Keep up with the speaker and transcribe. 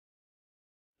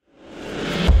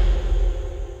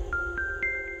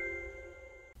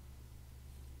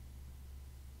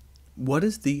What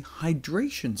is the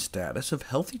hydration status of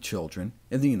healthy children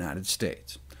in the United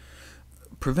States?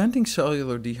 Preventing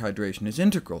cellular dehydration is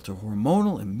integral to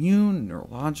hormonal, immune,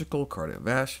 neurological,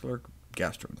 cardiovascular,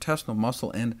 gastrointestinal,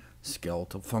 muscle, and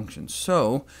skeletal functions.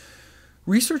 So,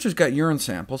 researchers got urine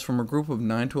samples from a group of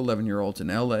 9 to 11-year-olds in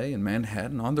LA and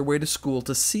Manhattan on their way to school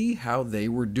to see how they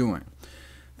were doing.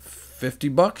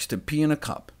 $50 to pee in a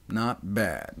cup. Not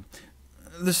bad.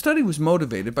 The study was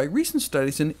motivated by recent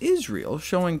studies in Israel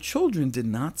showing children did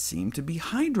not seem to be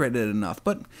hydrated enough,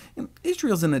 but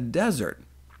Israel's in a desert,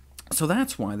 so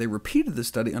that's why they repeated the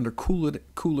study under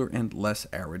cooler and less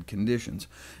arid conditions.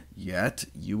 Yet,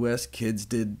 U.S. kids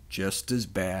did just as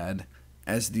bad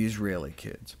as the Israeli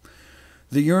kids.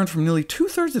 The urine from nearly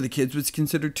two-thirds of the kids was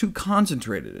considered too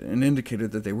concentrated and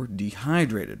indicated that they were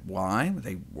dehydrated. Why?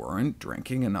 They weren't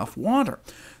drinking enough water.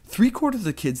 Three-quarters of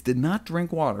the kids did not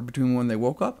drink water between when they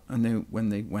woke up and when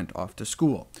they went off to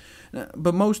school.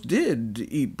 But most did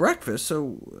eat breakfast,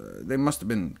 so they must have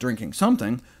been drinking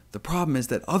something. The problem is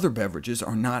that other beverages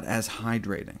are not as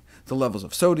hydrating. The levels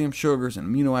of sodium, sugars, and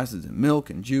amino acids in milk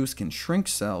and juice can shrink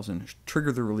cells and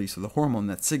trigger the release of the hormone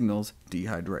that signals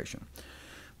dehydration.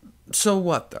 So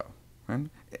what, though? Right?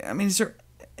 I mean, is there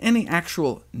any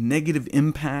actual negative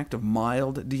impact of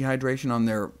mild dehydration on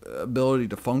their ability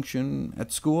to function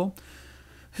at school?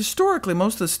 Historically,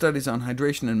 most of the studies on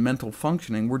hydration and mental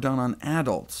functioning were done on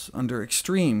adults under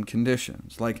extreme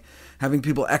conditions, like having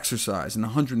people exercise in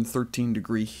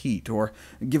 113-degree heat, or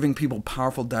giving people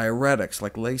powerful diuretics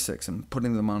like Lasix and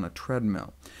putting them on a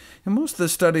treadmill. And most of the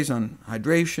studies on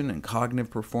hydration and cognitive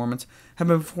performance have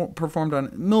been performed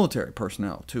on military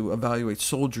personnel to evaluate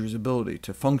soldiers' ability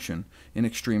to function in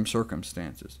extreme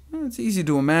circumstances. It's easy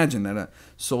to imagine that a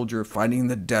soldier fighting in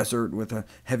the desert with a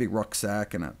heavy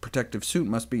rucksack and a protective suit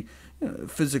must be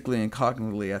physically and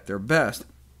cognitively at their best.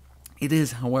 It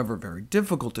is, however, very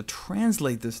difficult to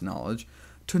translate this knowledge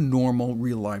to normal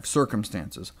real-life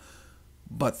circumstances.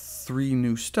 But 3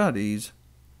 new studies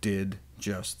did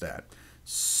just that.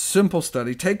 Simple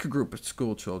study: take a group of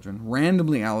school children,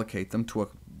 randomly allocate them to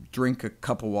drink a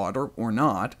cup of water or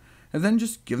not, and then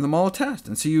just give them all a test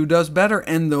and see who does better,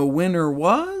 and the winner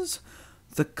was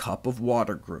the cup of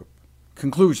water group.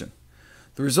 Conclusion: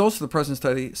 the results of the present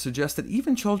study suggest that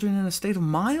even children in a state of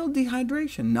mild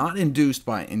dehydration, not induced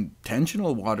by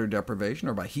intentional water deprivation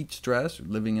or by heat stress or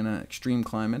living in an extreme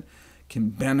climate, can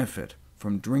benefit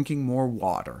from drinking more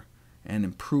water and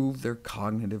improve their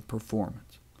cognitive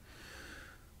performance.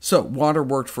 So, water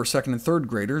worked for 2nd and 3rd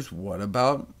graders. What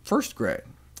about 1st grade?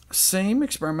 Same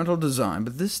experimental design,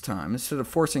 but this time, instead of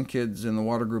forcing kids in the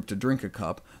water group to drink a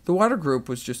cup, the water group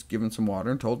was just given some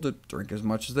water and told to drink as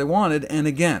much as they wanted, and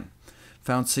again,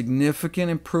 found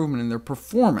significant improvement in their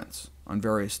performance on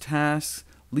various tasks,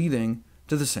 leading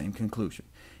to the same conclusion.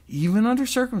 Even under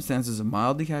circumstances of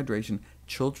mild dehydration,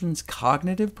 children's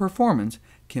cognitive performance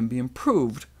can be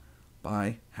improved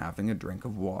by having a drink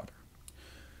of water.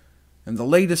 And the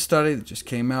latest study that just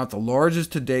came out, the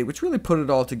largest to date, which really put it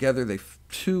all together, they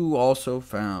too also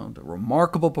found a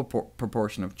remarkable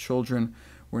proportion of children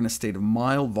were in a state of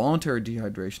mild voluntary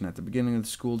dehydration at the beginning of the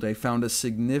school day, found a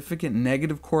significant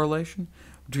negative correlation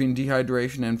between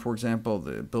dehydration and, for example,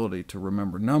 the ability to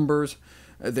remember numbers.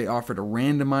 They offered a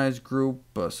randomized group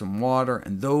some water,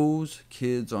 and those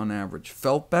kids on average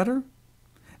felt better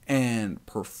and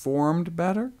performed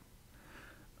better.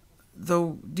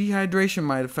 Though dehydration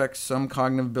might affect some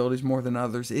cognitive abilities more than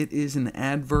others, it is an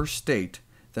adverse state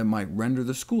that might render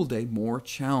the school day more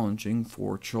challenging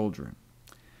for children.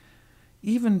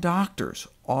 Even doctors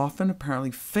often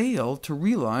apparently fail to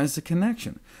realize the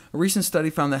connection. A recent study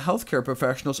found that healthcare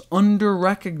professionals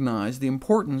under-recognize the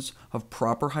importance of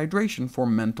proper hydration for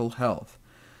mental health.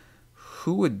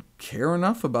 Who would care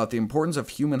enough about the importance of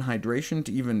human hydration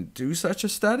to even do such a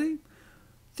study?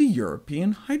 The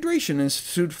European Hydration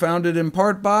Institute, founded in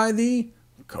part by the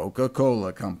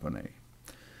Coca-Cola company.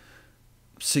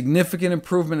 Significant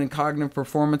improvement in cognitive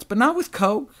performance, but not with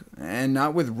Coke, and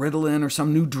not with Ritalin or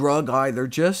some new drug either,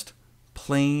 just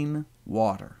plain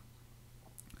water.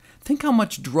 Think how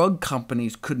much drug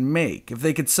companies could make if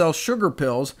they could sell sugar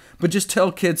pills, but just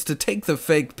tell kids to take the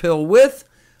fake pill with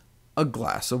a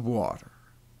glass of water.